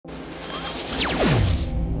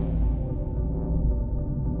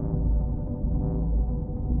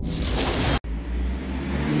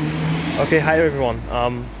Okay, hi everyone.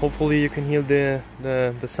 Hopefully you can hear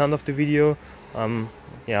the sound of the video.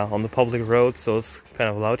 Yeah, on the public road, so it's kind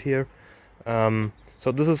of loud here.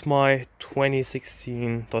 So this is my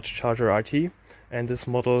 2016 Dodge Charger RT, and this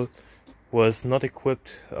model was not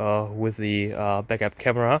equipped with the backup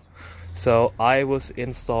camera. So I was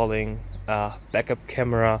installing a backup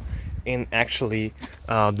camera in actually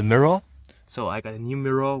the mirror. So I got a new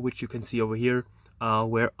mirror, which you can see over here,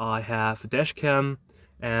 where I have a dash cam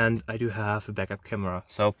and I do have a backup camera.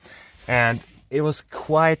 And it was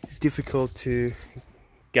quite difficult to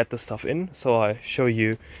get the stuff in, so I show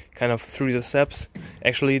you kind of through the steps.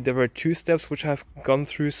 Actually, there were 2 steps which I've gone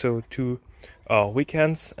through, so 2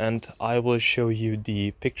 weekends, and I will show you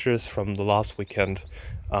the pictures from the last weekend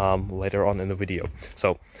later on in the video.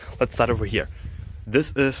 So let's start over here.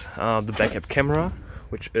 This is the backup camera,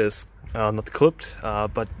 which is not clipped,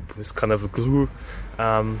 but with kind of a glue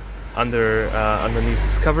underneath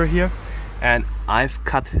this cover here, and I've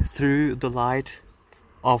cut through the light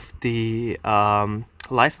of the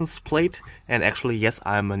license plate. And actually, yes,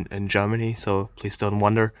 I'm in Germany, so please don't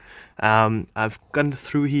wonder. I've gone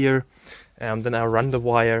through here, and then I run the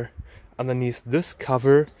wire underneath this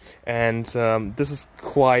cover, and this is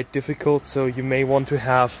quite difficult, so you may want to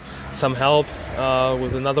have some help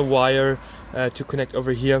with another wire to connect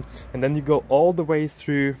over here. And then you go all the way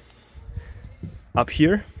through up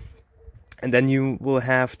here, and then you will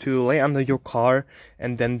have to lay under your car,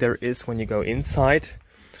 and then there is, when you go inside,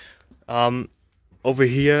 over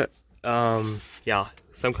here, yeah,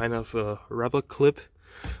 some kind of a rubber clip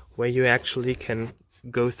where you actually can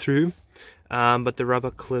go through. But the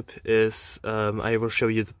rubber clip is, I will show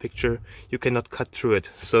you the picture, you cannot cut through it,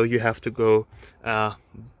 so you have to go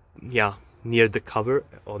yeah, near the cover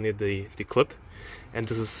or near the clip, and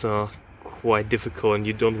this is quite difficult, and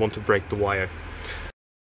you don't want to break the wire.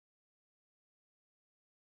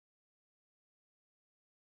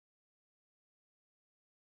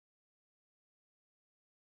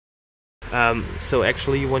 So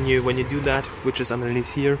actually, when you do that, which is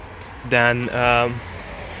underneath here, then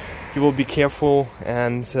you will be careful,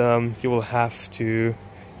 and you will have to,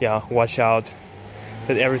 yeah, watch out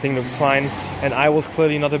that everything looks fine. And I was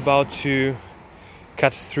clearly not about to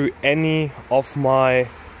cut through any of my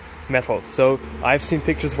metal. So I've seen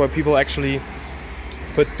pictures where people actually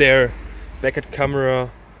put their backup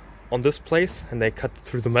camera on this place and they cut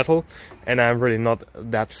through the metal, and I'm really not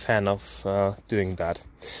that fan of doing that.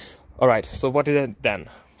 Alright, so what did I then?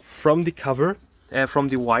 From the cover, from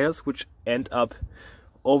the wires which end up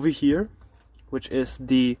over here, which is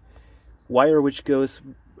the wire which goes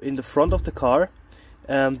in the front of the car,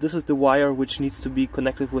 this is the wire which needs to be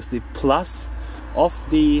connected with the plus of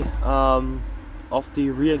the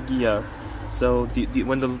rear gear. So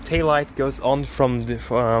when the taillight goes on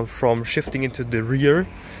from shifting into the rear,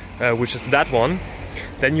 which is that one,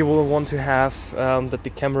 then you will want to have that the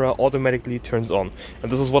camera automatically turns on.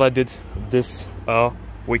 And this is what I did this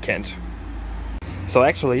weekend. So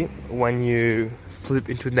actually, when you slip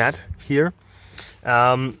into that here,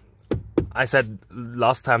 I said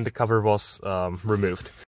last time the cover was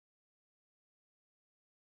removed,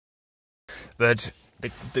 but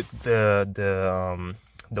the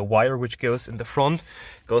wire which goes in the front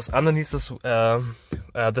goes underneath this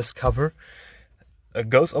this cover,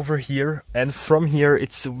 goes over here, and from here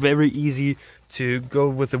it's very easy to go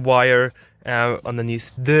with the wire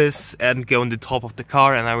underneath this and go on the top of the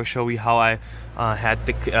car. And I will show you how I had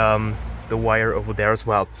the wire over there as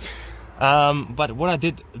well. But what I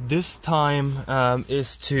did this time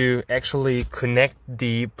is to actually connect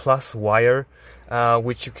the plus wire,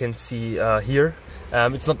 which you can see here.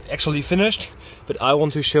 It's not actually finished, but I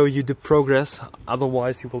want to show you the progress,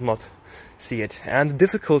 otherwise you will not see it. And the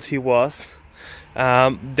difficulty was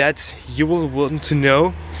that you will want to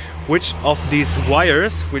know which of these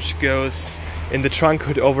wires, which goes in the trunk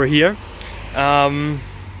hood over here,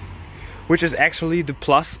 which is actually the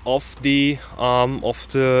plus of the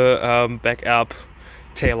backup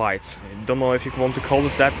taillights. I don't know if you want to call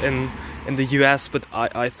it that in the US, but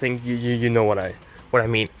I think you know what I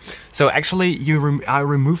mean. So actually, I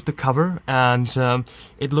removed the cover, and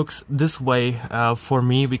it looks this way for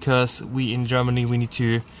me, because we in Germany we need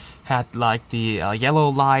to have like the yellow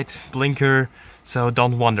light blinker. So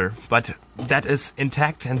don't wonder, but that is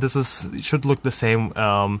intact, and this should look the same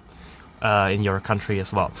in your country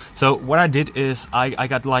as well. So what I did is I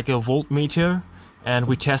got like a voltmeter, and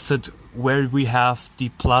we tested where we have the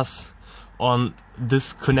plus on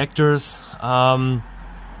this connectors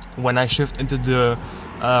when I shift into the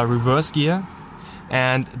reverse gear,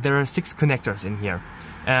 and there are 6 connectors in here,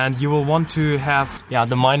 and you will want to have, yeah,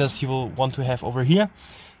 the minus you will want to have over here,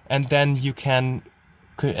 and then you can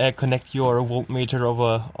connect your voltmeter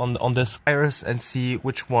over on this wires and see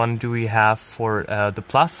which one do we have for the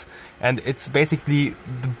plus, and it's basically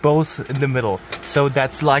both in the middle. So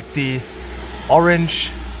that's like the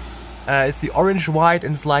orange, it's the orange white,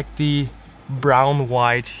 and it's like the brown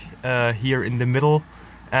white here in the middle.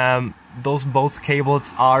 Those both cables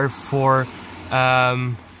are for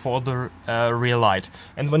the rear light.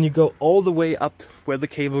 And when you go all the way up where the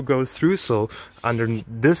cable goes through, so under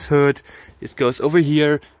this hood, it goes over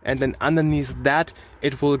here, and then underneath that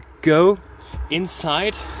it will go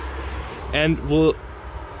inside and will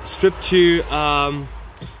strip to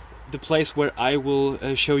the place where I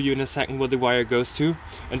will show you in a second where the wire goes to.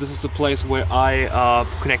 And this is the place where I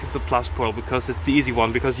connected the plus pole, because it's the easy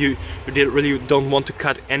one, because you really don't want to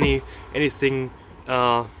cut anything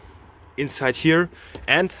inside here.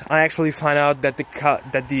 And I actually find out that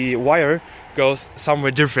the wire goes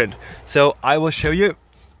somewhere different. So I will show you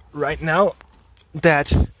right now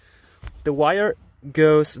that the wire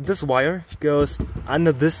goes, this wire goes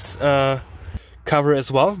under this cover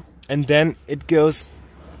as well, and then it goes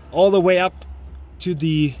all the way up to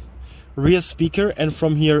the rear speaker, and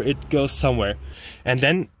from here it goes somewhere. And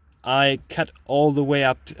then I cut all the way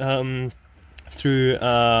up through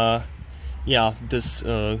yeah, this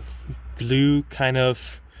glue kind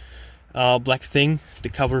of black thing, the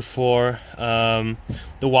cover for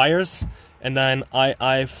the wires. And then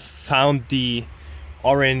I found the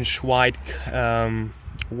orange white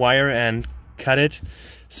wire and cut it,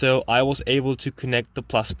 so I was able to connect the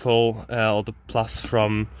plus pole or the plus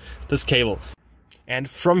from this cable. And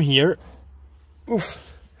from here,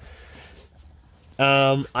 oof,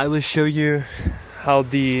 I will show you how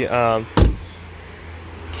the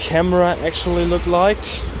camera actually looked like.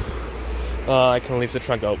 I can leave the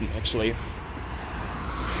trunk open actually.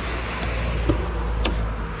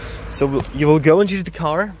 So you will go into the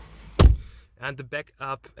car, and the back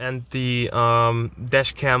up and the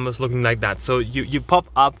dash cam is looking like that. So you pop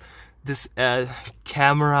up this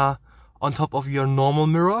camera on top of your normal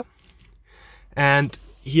mirror, and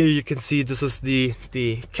here you can see this is the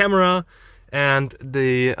camera, and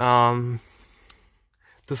the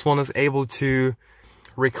this one is able to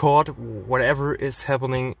record whatever is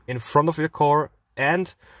happening in front of your car,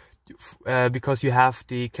 and because you have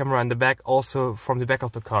the camera in the back, also from the back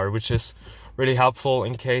of the car, which is really helpful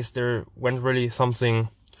in case there went really something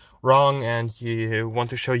wrong and you want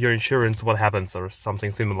to show your insurance what happens or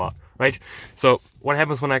something similar, right? So what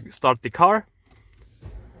happens when I start the car?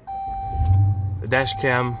 The dash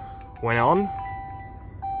cam went on,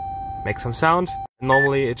 make some sound.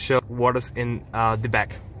 Normally it shows what is in the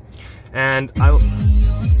back, and I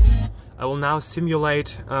will now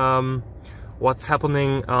simulate what's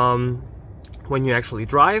happening when you actually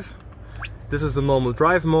drive. This is the normal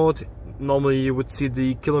drive mode. Normally you would see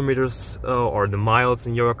the kilometers or the miles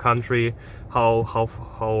in your country, how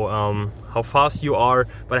fast you are,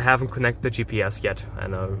 but I haven't connected the GPS yet,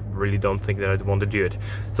 and I really don't think that I want to do it.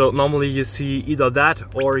 So normally you see either that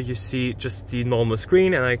or you see just the normal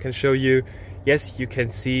screen, and I can show you, yes, you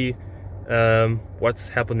can see what's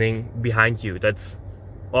happening behind you. That's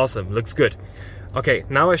awesome, looks good. Okay,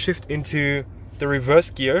 now I shift into the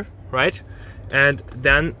reverse gear, right? And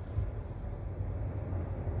then,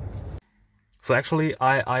 so actually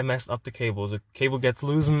I messed up the cable. The cable gets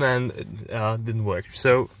loosened and it didn't work.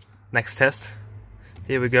 So next test,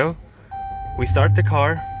 here we go. We start the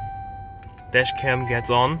car, dash cam gets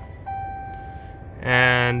on,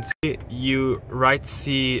 and you right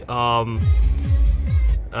see the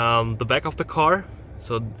back of the car,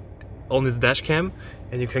 so only the dash cam,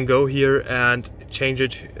 and you can go here and change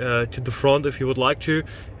it to the front if you would like to,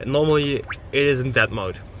 and normally it is in that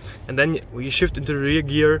mode. And then you shift into the rear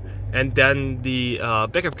gear, and then the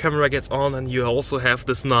backup camera gets on, and you also have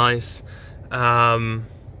this nice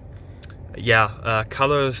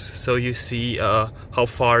colors, so you see how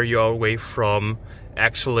far you are away from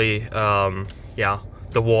actually the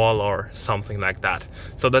wall or something like that.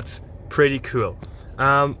 So that's pretty cool.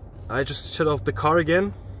 I just shut off the car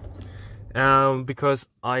again, because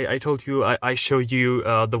I told you I showed you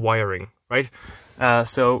the wiring, right?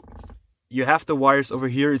 So you have the wires over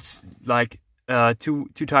here. It's like two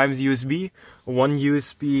times USB. One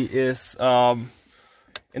USB is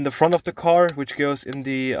in the front of the car, which goes in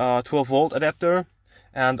the 12-volt adapter,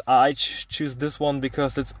 and I choose this one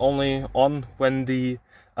because it's only on when the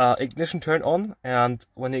ignition turned on, and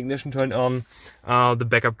when the ignition turned on, the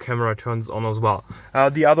backup camera turns on as well.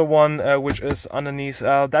 The other one, which is underneath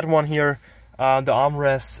that one here, the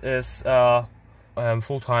armrest is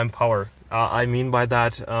full-time power. I mean by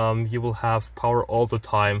that, you will have power all the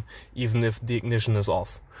time, even if the ignition is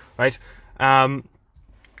off, right?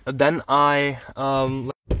 Then I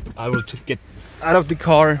will just get out of the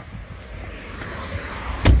car.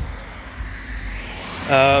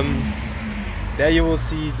 There you will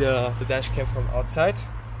see the dash cam from outside.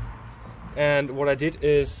 And what I did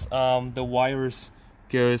is the wires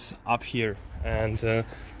goes up here, and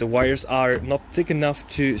the wires are not thick enough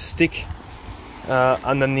to stick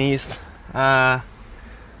underneath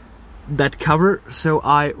that cover, so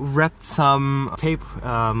I wrapped some tape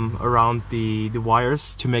around the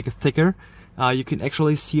wires to make it thicker. You can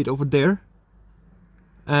actually see it over there,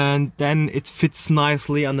 and then it fits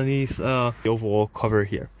nicely underneath the overall cover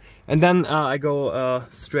here. And then I go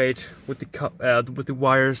straight with the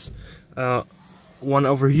wires, one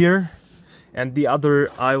over here, and the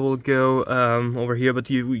other I will go over here, but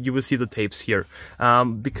you will see the tapes here,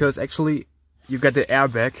 because actually you get the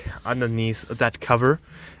airbag underneath that cover.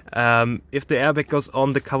 If the airbag goes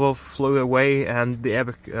on, the cover flew away and the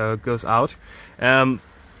airbag goes out.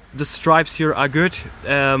 The stripes here are good.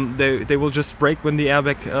 They will just break when the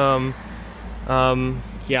airbag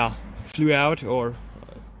flew out or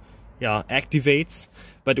activates.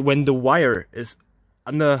 But when the wire is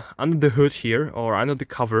under the hood here or under the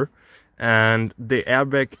cover, and the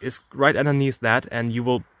airbag is right underneath that, and you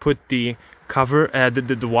will put the cover,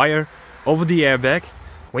 the wire over the airbag.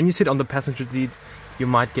 When you sit on the passenger seat, you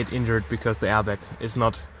might get injured because the airbag is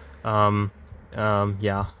not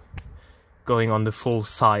going on the full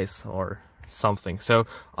size or something. So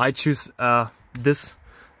I choose this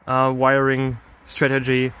wiring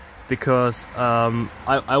strategy because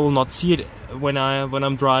I will not see it when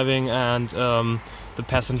I'm driving, and the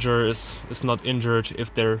passenger is not injured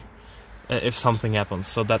if something happens.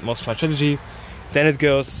 So that was my strategy. Then it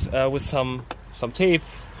goes with some tape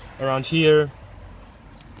around here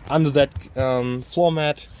under that floor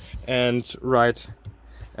mat, and right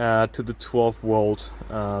to the 12-volt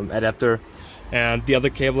adapter. And the other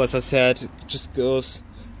cable, as I said, just goes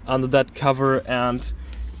under that cover and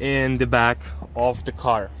in the back of the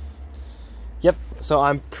car. Yep, so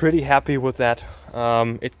I'm pretty happy with that.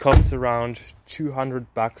 It costs around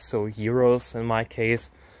 200 bucks, so euros in my case,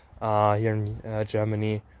 here in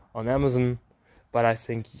Germany on Amazon. But I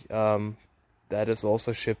think that is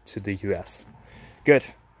also shipped to the US. Good.